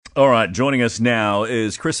All right, joining us now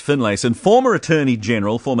is Chris Finlayson, former Attorney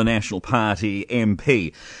General, former National Party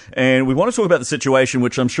MP. And we want to talk about the situation,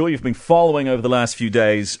 which I'm sure you've been following over the last few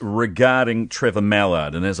days, regarding Trevor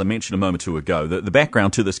Mallard. And as I mentioned a moment or two ago, the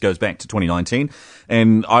background to this goes back to 2019.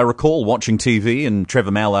 And I recall watching TV and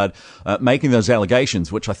Trevor Mallard making those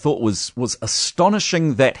allegations, which I thought was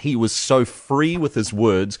astonishing that he was so free with his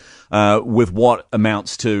words, with what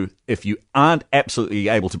amounts to, if you aren't absolutely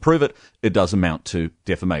able to prove it, it does amount to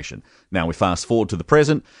defamation. Now we fast forward to the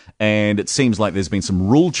present, and it seems like there's been some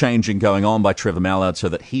rule changing going on by Trevor Mallard so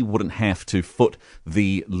that he wouldn't have to foot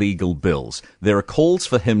the legal bills. There are calls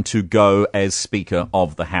for him to go as Speaker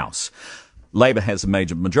of the House. Labor has a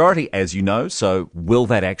major majority, as you know, so will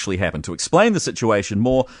that actually happen? To explain the situation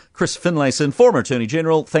more, Chris Finlayson, former Attorney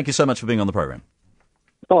General, thank you so much for being on the program.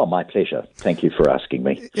 Oh, my pleasure. Thank you for asking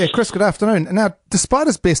me. Yeah, Chris, good afternoon. Now, despite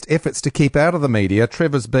his best efforts to keep out of the media,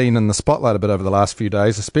 Trevor's been in the spotlight a bit over the last few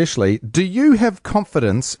days especially. Do you have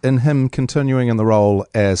confidence in him continuing in the role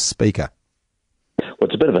as Speaker? Well,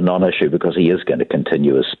 it's a bit of a non-issue because he is going to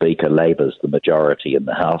continue as Speaker. Labor's the majority in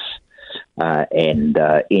the House, and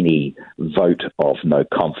any vote of no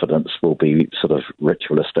confidence will be sort of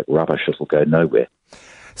ritualistic rubbish. It will go nowhere.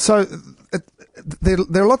 So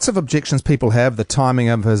there are lots of objections people have, the timing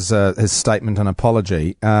of his statement and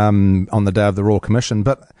apology on the day of the Royal Commission,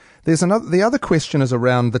 but the other question is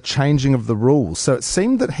around the changing of the rules. So it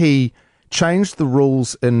seemed that he changed the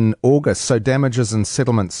rules in August, so damages and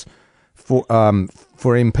settlements for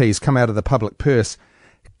MPs come out of the public purse.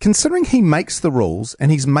 Considering he makes the rules and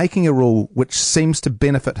he's making a rule which seems to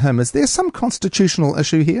benefit him, is there some constitutional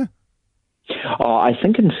issue here? Oh, I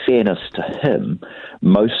think in fairness to him,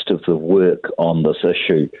 most of the work on this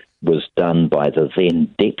issue was done by the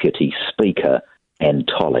then Deputy Speaker, Anne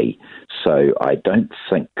Tolley. So I don't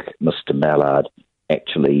think Mr. Mallard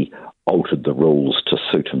actually altered the rules to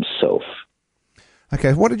suit himself.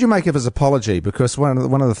 Okay, what did you make of his apology? Because one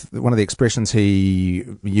of the expressions he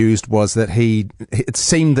used was that it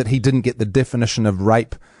seemed that he didn't get the definition of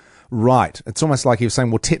rape right. It's almost like he was saying,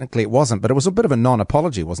 well, technically it wasn't, but it was a bit of a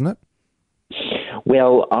non-apology, wasn't it?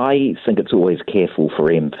 Well, I think it's always careful for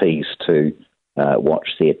MPs to watch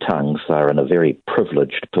their tongues. They're in a very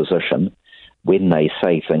privileged position. When they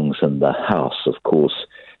say things in the House, of course,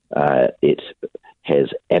 it has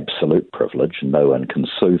absolute privilege. No one can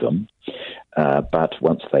sue them. But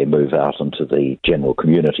once they move out into the general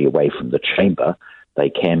community away from the chamber, they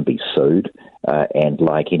can be sued. And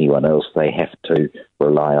like anyone else, they have to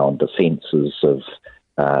rely on defences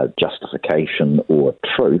of justification or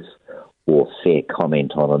truth, or fair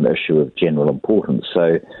comment on an issue of general importance.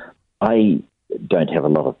 So I don't have a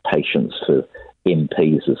lot of patience for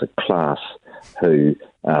MPs as a class who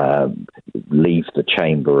leave the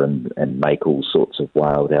chamber and make all sorts of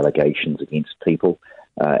wild allegations against people.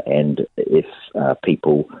 And if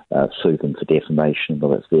people sue them for defamation,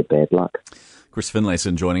 well, it's their bad luck. Chris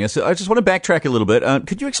Finlayson joining us. I just want to backtrack a little bit.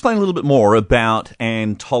 Could you explain a little bit more about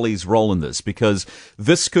Anne Tolley's role in this? Because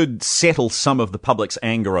this could settle some of the public's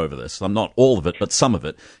anger over this. Not all of it, but some of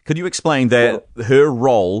it. Could you explain her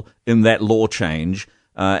role in that law change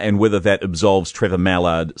and whether that absolves Trevor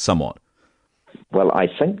Mallard somewhat? Well, I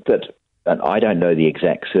think that, and I don't know the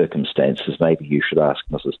exact circumstances, maybe you should ask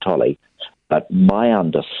Mrs. Tolley, but my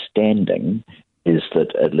understanding is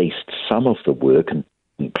that at least some of the work,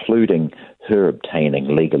 including her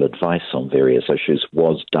obtaining legal advice on various issues,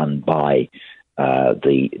 was done by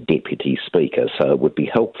the Deputy Speaker. So it would be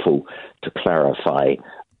helpful to clarify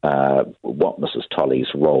what Mrs. Tolley's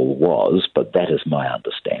role was, but that is my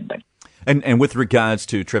understanding. And with regards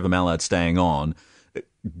to Trevor Mallard staying on,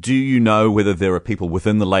 do you know whether there are people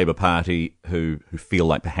within the Labor Party who feel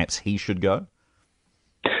like perhaps he should go?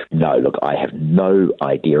 No, look, I have no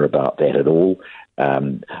idea about that at all.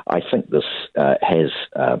 I think this has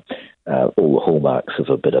all the hallmarks of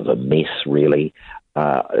a bit of a mess, really.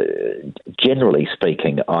 Generally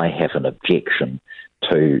speaking, I have an objection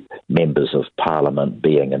to members of Parliament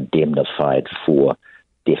being indemnified for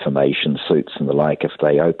defamation suits and the like. If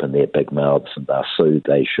they open their big mouths and are sued,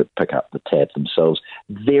 they should pick up the tab themselves.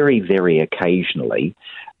 Very, very occasionally,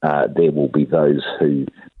 there will be those who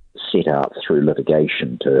set out through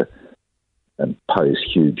litigation to impose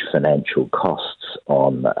huge financial costs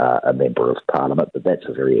on a member of Parliament, but that's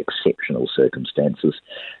a very exceptional circumstances.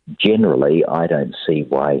 Generally, I don't see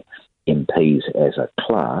why MPs as a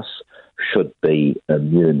class should be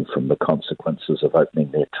immune from the consequences of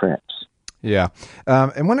opening their traps. Yeah.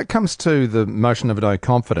 And when it comes to the motion of no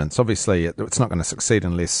confidence, obviously it's not going to succeed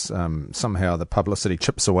unless somehow the publicity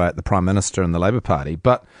chips away at the Prime Minister and the Labor Party.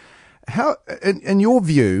 But how, in your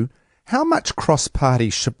view, how much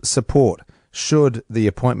cross-party support should the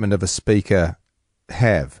appointment of a Speaker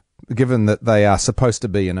have, given that they are supposed to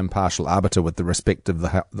be an impartial arbiter with the respect of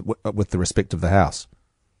the House?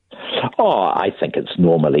 Oh, I think it's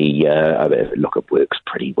normally, look, it works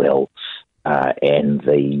pretty well. And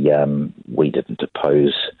we didn't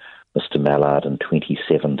oppose Mr. Mallard in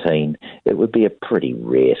 2017. It would be a pretty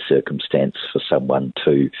rare circumstance for someone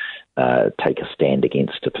to take a stand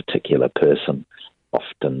against a particular person.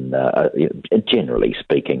 Often, generally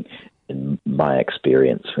speaking, in my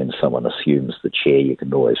experience, when someone assumes the chair, you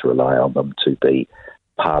can always rely on them to be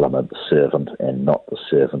Parliament's servant and not the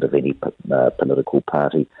servant of any political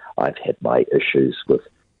party. I've had my issues with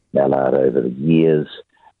Mallard over the years,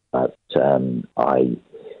 but I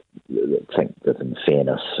think that in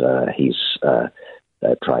fairness, he's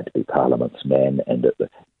tried to be Parliament's man, and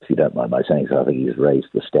if you don't mind my saying so, I think he's raised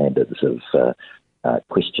the standards of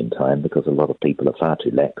question time, because a lot of people are far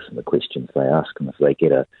too lax in the questions they ask, and if they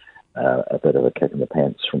get a bit of a kick in the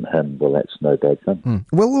pants from him, well, that's no bad thing.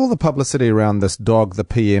 Will all the publicity around this dog the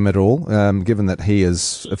PM at all, given that he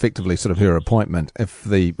is effectively sort of her appointment, if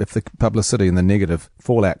the publicity and the negative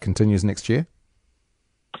fallout continues next year?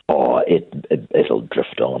 Oh, it'll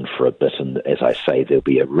drift on for a bit, and as I say, there'll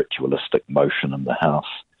be a ritualistic motion in the House,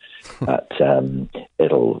 but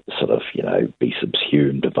it'll sort of, be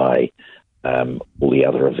subsumed by all the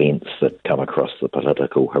other events that come across the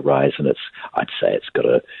political horizon. I'd say it's got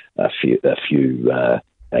a few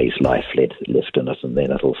days life left in it, and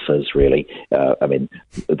then it'll fizz, really.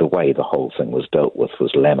 The way the whole thing was dealt with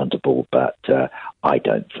was lamentable, but I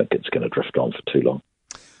don't think it's going to drift on for too long.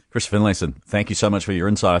 Chris Finlayson, thank you so much for your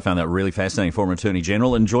insight. I found that really fascinating. Former Attorney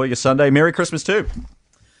General. Enjoy your Sunday. Merry Christmas too.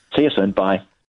 See you soon. Bye.